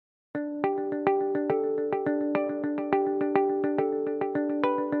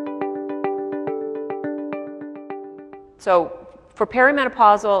So for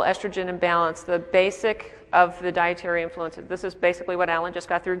perimenopausal estrogen imbalance, the basic of the dietary influences, this is basically what Alan just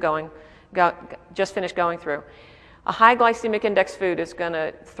got through just finished going through. A high glycemic index food is going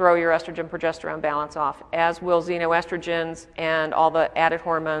to throw your estrogen progesterone balance off, as will xenoestrogens and all the added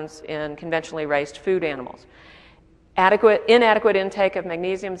hormones in conventionally raised food animals. Inadequate intake of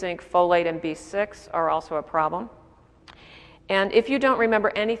magnesium, zinc, folate, and B6 are also a problem. And if you don't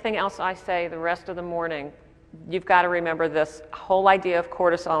remember anything else I say the rest of the morning, you've got to remember this whole idea of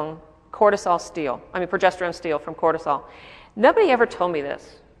progesterone steal from cortisol. Nobody ever told me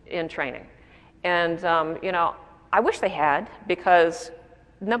this in training. And, I wish they had, because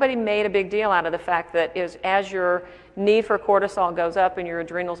nobody made a big deal out of the fact that as your need for cortisol goes up and your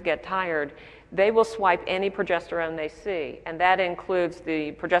adrenals get tired, they will swipe any progesterone they see. And that includes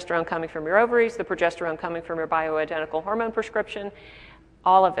the progesterone coming from your ovaries, the progesterone coming from your bioidentical hormone prescription,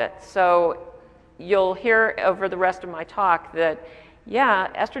 all of it. So you'll hear over the rest of my talk that, yeah,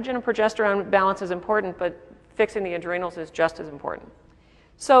 estrogen and progesterone balance is important, but fixing the adrenals is just as important.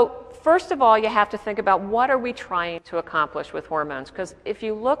 So first of all, you have to think about what are we trying to accomplish with hormones? Because if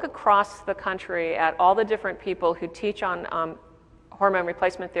you look across the country at all the different people who teach on hormone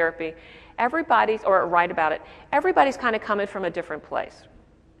replacement therapy, everybody's kind of coming from a different place.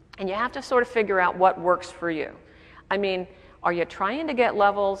 And you have to sort of figure out what works for you. I mean, are you trying to get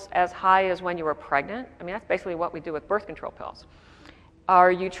levels as high as when you were pregnant? I mean, that's basically what we do with birth control pills.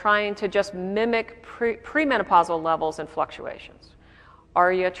 Are you trying to just mimic premenopausal levels and fluctuations?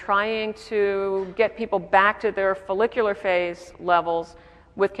 Are you trying to get people back to their follicular phase levels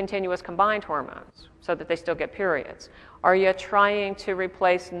with continuous combined hormones so that they still get periods? Are you trying to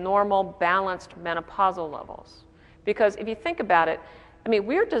replace normal, balanced menopausal levels? Because if you think about it, I mean,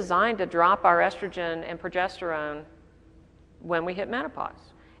 we're designed to drop our estrogen and progesterone when we hit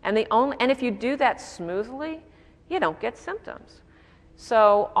menopause. And if you do that smoothly, you don't get symptoms.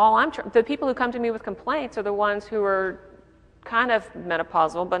 So the people who come to me with complaints are the ones who are kind of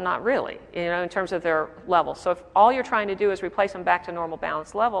menopausal, but not really, in terms of their levels. So if all you're trying to do is replace them back to normal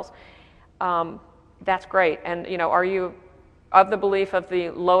balanced levels, that's great. And are you of the belief of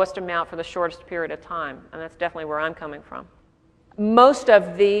the lowest amount for the shortest period of time? And that's definitely where I'm coming from. Most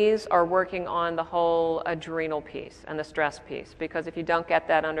of these are working on the whole adrenal piece and the stress piece, because if you don't get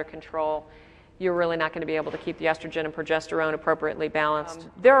that under control, you're really not going to be able to keep the estrogen and progesterone appropriately balanced.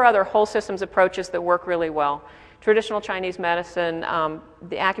 There are other whole systems approaches that work really well. Traditional Chinese medicine,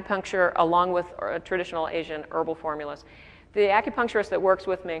 the acupuncture, along with traditional Asian herbal formulas. The acupuncturist that works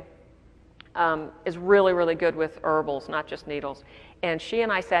with me is really, really good with herbals, not just needles. And she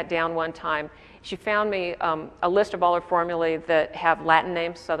and I sat down one time. She found me a list of all her formulae that have Latin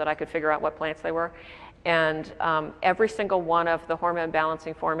names so that I could figure out what plants they were. And every single one of the hormone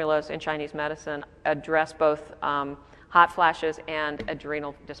balancing formulas in Chinese medicine address both hot flashes and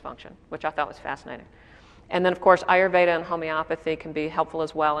adrenal dysfunction, which I thought was fascinating. And then, of course, Ayurveda and homeopathy can be helpful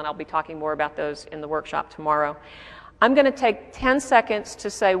as well, and I'll be talking more about those in the workshop tomorrow. I'm going to take 10 seconds to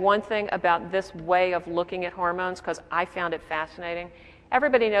say one thing about this way of looking at hormones, because I found it fascinating.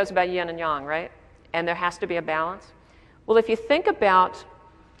 Everybody knows about yin and yang, right? And there has to be a balance. Well, if you think about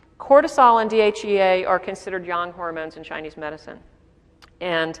cortisol and DHEA are considered yang hormones in Chinese medicine.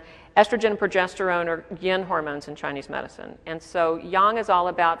 And estrogen and progesterone are yin hormones in Chinese medicine. And so yang is all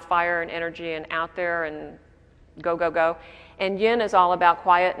about fire and energy and out there and go, go, go. And yin is all about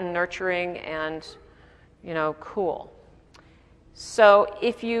quiet and nurturing and, cool. So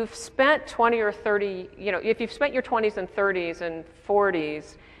if you've spent 20 or 30, if you've spent your 20s and 30s and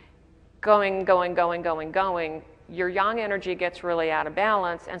 40s going, your yang energy gets really out of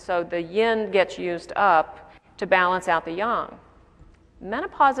balance, and so the yin gets used up to balance out the yang.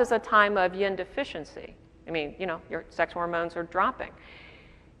 Menopause is a time of yin deficiency. I mean, your sex hormones are dropping.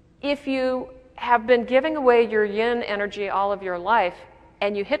 If you have been giving away your yin energy all of your life,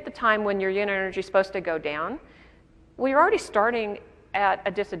 and you hit the time when your yin energy is supposed to go down, well, you're already starting at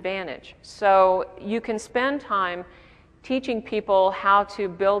a disadvantage. So you can spend time teaching people how to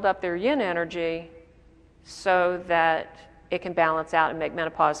build up their yin energy so that it can balance out and make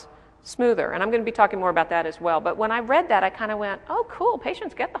menopause smoother. And I'm going to be talking more about that as well. But when I read that, I kind of went, oh, cool,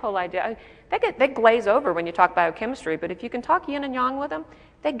 patients get the whole idea. They glaze over when you talk biochemistry, but if you can talk yin and yang with them,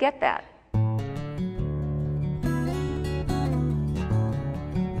 they get that.